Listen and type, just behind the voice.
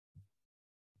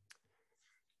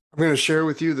I'm going to share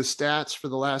with you the stats for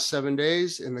the last 7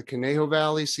 days in the Conejo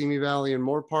Valley, SIMI Valley, and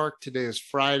Moorpark. Today is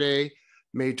Friday,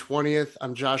 May 20th.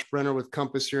 I'm Josh Brenner with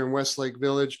Compass here in Westlake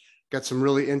Village. Got some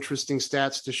really interesting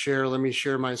stats to share. Let me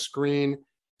share my screen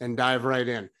and dive right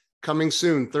in. Coming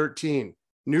soon, 13.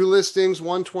 New listings,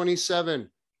 127.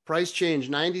 Price change,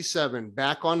 97.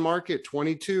 Back on market,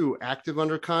 22. Active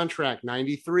under contract,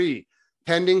 93.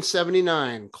 Pending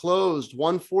 79, closed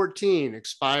 114,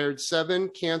 expired 7,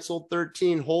 canceled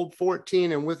 13, hold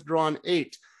 14, and withdrawn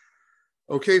 8.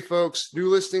 Okay, folks, new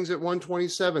listings at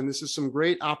 127. This is some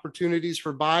great opportunities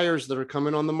for buyers that are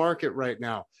coming on the market right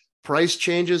now. Price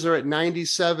changes are at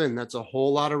 97. That's a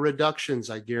whole lot of reductions,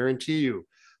 I guarantee you.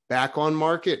 Back on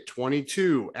market,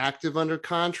 22. Active under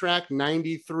contract,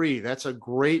 93. That's a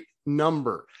great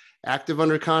number. Active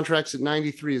under contracts at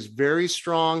 93 is very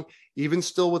strong, even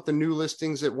still with the new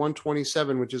listings at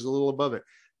 127, which is a little above it.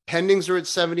 Pendings are at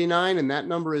 79, and that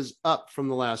number is up from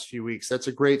the last few weeks. That's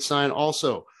a great sign.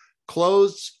 Also,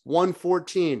 closed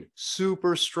 114,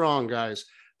 super strong, guys.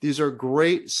 These are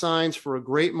great signs for a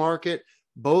great market,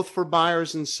 both for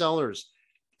buyers and sellers.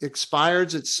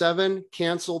 Expireds at 7,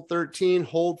 canceled 13,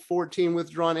 hold 14,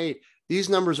 withdrawn 8. These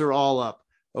numbers are all up.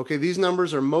 Okay, these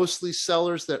numbers are mostly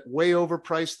sellers that way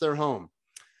overpriced their home.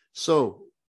 So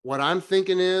what I'm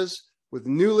thinking is, with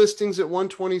new listings at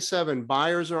 127,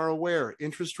 buyers are aware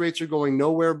interest rates are going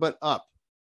nowhere but up.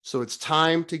 So it's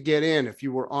time to get in. If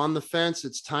you were on the fence,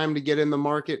 it's time to get in the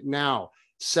market now.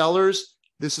 Sellers,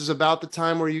 this is about the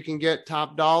time where you can get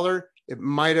top dollar. It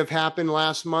might have happened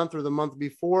last month or the month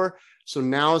before. So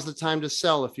now is the time to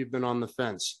sell if you've been on the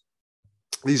fence.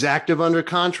 These active under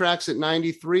contracts at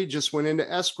 93 just went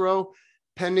into escrow.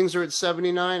 Pendings are at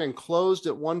 79 and closed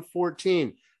at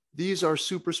 114. These are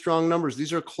super strong numbers.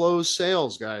 These are closed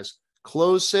sales, guys.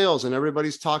 Closed sales, and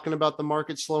everybody's talking about the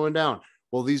market slowing down.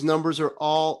 Well, these numbers are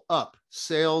all up.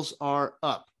 Sales are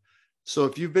up. So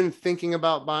if you've been thinking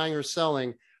about buying or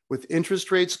selling, with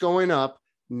interest rates going up,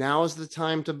 now is the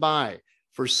time to buy.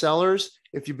 For sellers,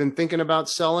 if you've been thinking about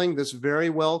selling, this very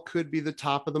well could be the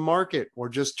top of the market or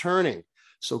just turning.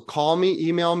 So call me,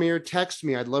 email me, or text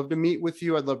me. I'd love to meet with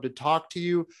you. I'd love to talk to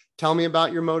you. Tell me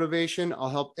about your motivation.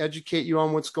 I'll help educate you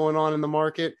on what's going on in the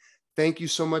market. Thank you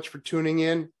so much for tuning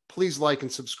in. Please like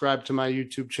and subscribe to my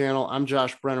YouTube channel. I'm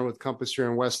Josh Brenner with Compass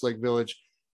here in Westlake Village.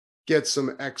 Get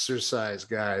some exercise,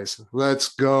 guys.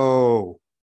 Let's go.